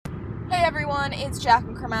everyone, it's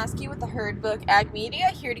Jaclyn Krymowski with the Herd Book Ag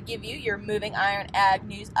Media, here to give you your Moving Iron Ag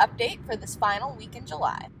News update for this final week in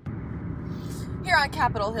July. Here on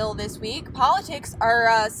Capitol Hill this week, politics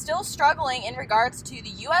are still struggling in regards to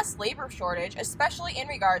the U.S. labor shortage, especially in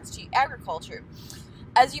regards to agriculture.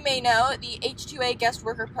 As you may know, the H-2A guest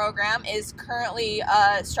worker program is currently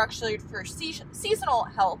structured for seasonal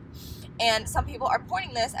help, and some people are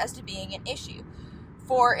pointing this as to being an issue.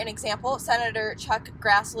 For an example, Senator Chuck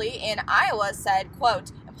Grassley in Iowa said,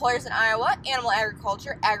 quote, "Employers in Iowa, animal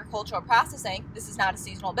agriculture, agricultural processing, this is not a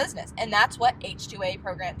seasonal business." And that's what the H-2A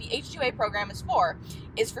program is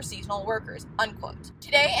for seasonal workers, unquote.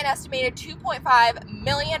 Today, an estimated 2.5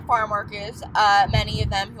 million farm workers, many of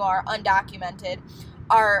them who are undocumented,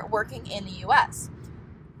 are working in the U.S.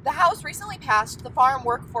 The House recently passed the Farm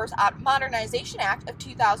Workforce Modernization Act of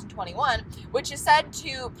 2021, which is said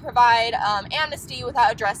to provide amnesty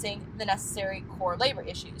without addressing the necessary core labor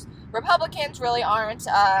issues. Republicans really aren't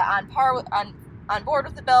on board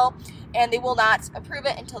with the bill, and they will not approve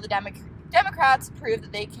it until the Democrats prove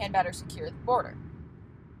that they can better secure the border.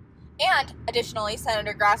 And additionally,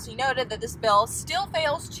 Senator Grassley noted that this bill still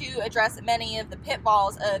fails to address many of the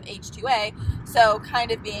pitfalls of H-2A, so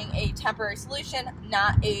kind of being a temporary solution,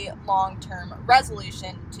 not a long-term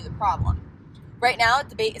resolution to the problem. Right now,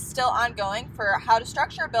 debate is still ongoing for how to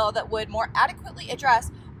structure a bill that would more adequately address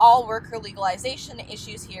all worker legalization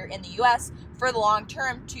issues here in the U.S. for the long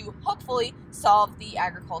term to hopefully solve the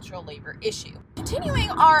agricultural labor issue. Continuing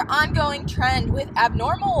our ongoing trend with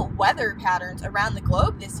abnormal weather patterns around the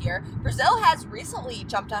globe this year, Brazil has recently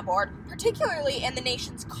jumped on board, particularly in the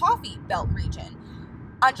nation's coffee belt region.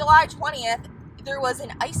 On July 20th, there was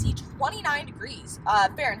an icy 29 degrees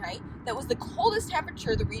Fahrenheit that was the coldest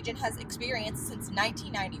temperature the region has experienced since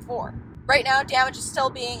 1994. Right now, damage is still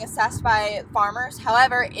being assessed by farmers.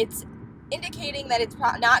 However, it's indicating that it's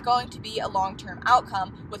not going to be a long-term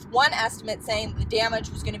outcome, with one estimate saying the damage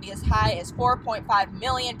was going to be as high as 4.5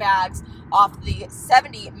 million bags off the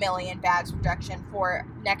 70 million bags projection for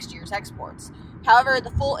next year's exports. However,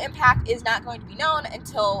 the full impact is not going to be known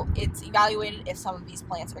until it's evaluated if some of these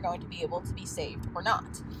plants are going to be able to be saved or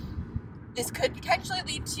not. This could potentially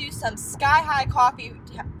lead to some sky-high coffee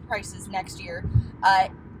prices next year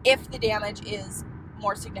if the damage is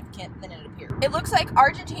more significant than it appears. It looks like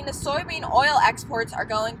Argentina's soybean oil exports are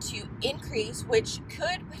going to increase, which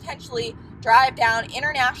could potentially drive down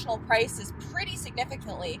international prices pretty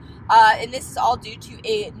significantly. And this is all due to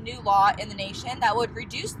a new law in the nation that would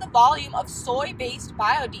reduce the volume of soy-based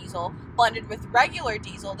biodiesel blended with regular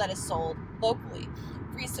diesel that is sold locally.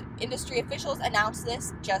 Industry officials announced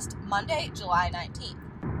this just Monday, July 19th.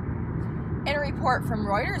 In a report from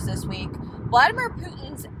Reuters this week, Vladimir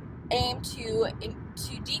Putin's aim to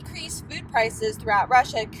decrease food prices throughout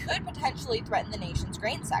Russia could potentially threaten the nation's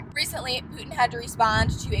grain sector. Recently, Putin had to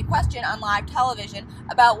respond to a question on live television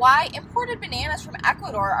about why imported bananas from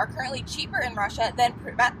Ecuador are currently cheaper in Russia than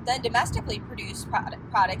domestically produced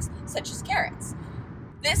products such as carrots.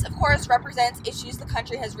 This, of course, represents issues the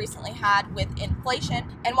country has recently had with inflation,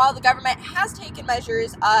 and while the government has taken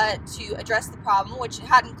measures to address the problem, which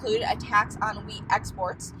had included a tax on wheat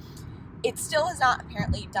exports, it still has not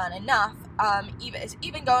apparently done enough,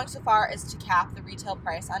 even going so far as to cap the retail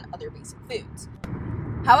price on other basic foods.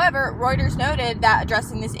 However, Reuters noted that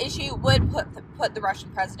addressing this issue would put the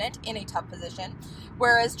Russian president in a tough position,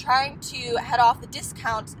 whereas trying to head off the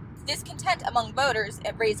discontent among voters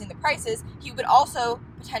at raising the prices, he would also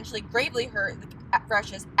potentially gravely hurt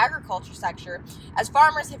Russia's agriculture sector, as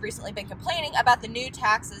farmers have recently been complaining about the new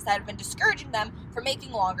taxes that have been discouraging them from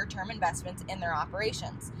making longer-term investments in their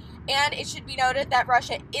operations. And it should be noted that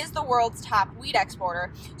Russia is the world's top wheat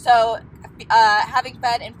exporter, so having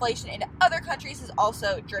fed inflation into other countries has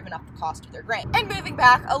also driven up the cost of their grain. And moving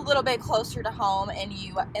back a little bit closer to home in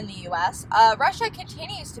the U.S., Russia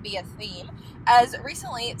continues to be a theme, as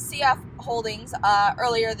recently CF Holdings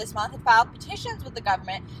earlier this month had filed petitions with the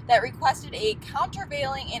government that requested a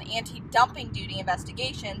countervailing and anti-dumping duty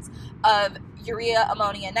investigations of urea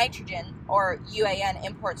ammonia nitrogen, or UAN,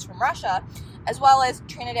 imports from Russia, as well as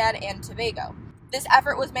Trinidad and Tobago. This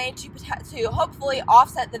effort was made to hopefully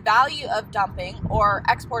offset the value of dumping or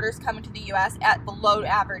exporters coming to the U.S. at below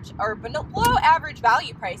average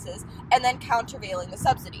value prices, and then countervailing the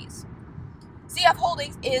subsidies. CF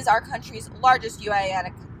Holdings is our country's largest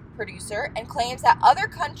UAN producer and claims that other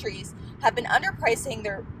countries have been underpricing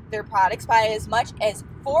their products by as much as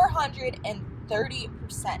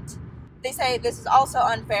 430%. They say this is also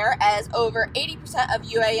unfair, as over 80% of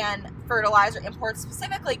UAN fertilizer imports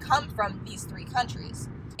specifically come from these three countries.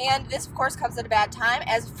 And this, of course, comes at a bad time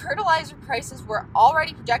as fertilizer prices were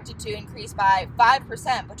already projected to increase by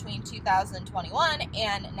 5% between 2021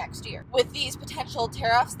 and next year. With these potential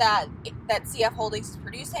tariffs that CF Holdings is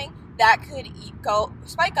producing, that could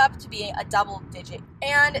spike up to be a double digit.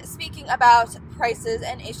 And speaking about prices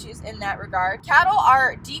and issues in that regard, cattle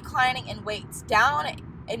are declining in weights, down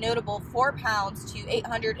a notable 4 pounds to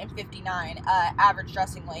 859 average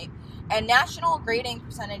dressing weight. And national grading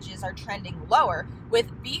percentages are trending lower,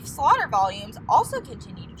 with beef slaughter volumes also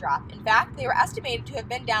continue to drop. In fact, they were estimated to have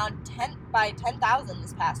been down by 10,000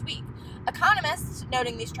 this past week. Economists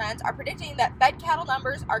noting these trends are predicting that fed cattle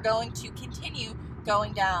numbers are going to continue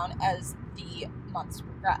going down as the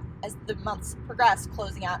months progress,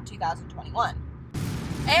 closing out 2021.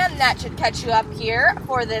 And that should catch you up here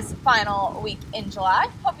for this final week in July.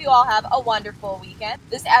 Hope you all have a wonderful weekend.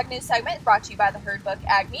 This Ag News segment is brought to you by the Herdbook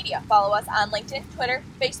Ag Media. Follow us on LinkedIn, Twitter,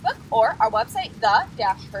 Facebook, or our website,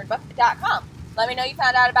 the-herdbook.com. Let me know you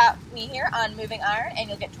found out about me here on Moving Iron, and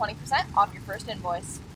you'll get 20% off your first invoice.